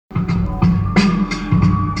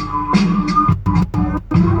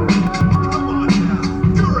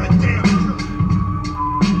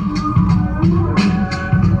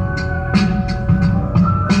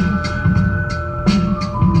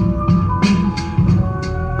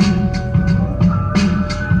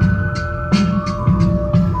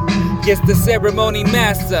Yes, the ceremony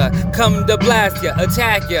master, come to blast ya,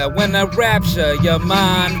 attack ya when I rapture your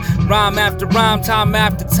mind. Rhyme after rhyme, time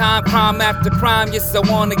after time, crime after crime. Yes, I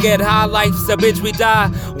wanna get high, life's a bitch, we die.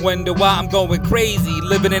 Wonder why I'm going crazy,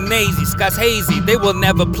 living in hazy, skies hazy. They will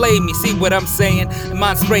never play me, see what I'm saying?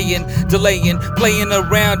 Mind spraying, delaying, playing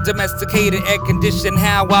around, domesticated, air conditioned.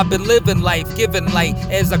 How I've been living life, giving light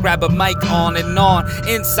as I grab a mic on and on.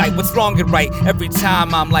 Insight, what's wrong and right? Every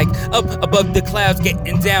time I'm like up above the clouds,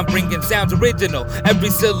 getting down, bringing sounds original. Every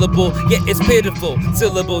syllable, yeah, it's pitiful.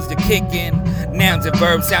 Syllables you're kicking, nouns and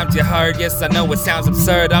verbs sound you heard. Yes, I know it sounds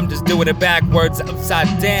absurd, I'm just doing it backwards,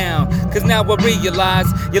 upside down. Cause now I realize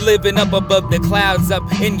you're living up above the clouds, up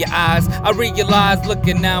in your eyes. I realize,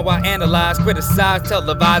 looking now, I analyze, criticize,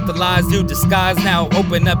 televise the lies you disguise. Now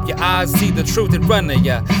open up your eyes, see the truth in front of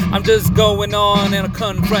ya. I'm just going on and I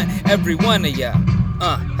confront every one of ya.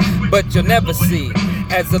 But you'll never see.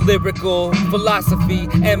 As a lyrical philosophy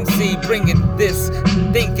MC, bringing this,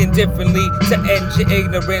 thinking differently to end your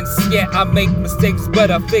ignorance. Yeah, I make mistakes,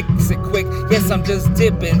 but I fix it quick. Yes, I'm just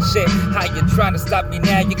dipping shit. How you trying to stop me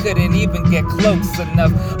now? You couldn't even get close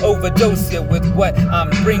enough. Overdose you with what I'm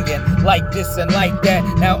bringing, like this and like that.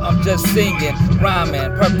 Now I'm just singing,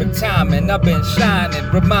 rhyming, perfect timing. I've been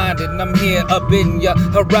shining, reminding I'm here up in your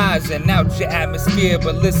horizon, out your atmosphere,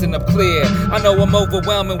 but listen up clear. I know I'm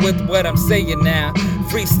overwhelming with what I'm saying now.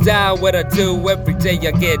 Freestyle what I do every day,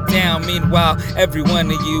 I get down. Meanwhile, every one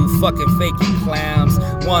of you fucking faking clowns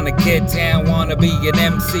wanna get down, wanna be an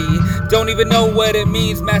MC. Don't even know what it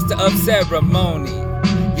means, master of ceremony.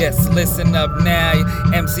 Yes, listen up now,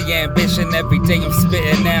 MC ambition, every day I'm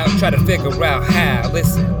spitting out. Try to figure out how,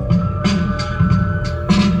 listen.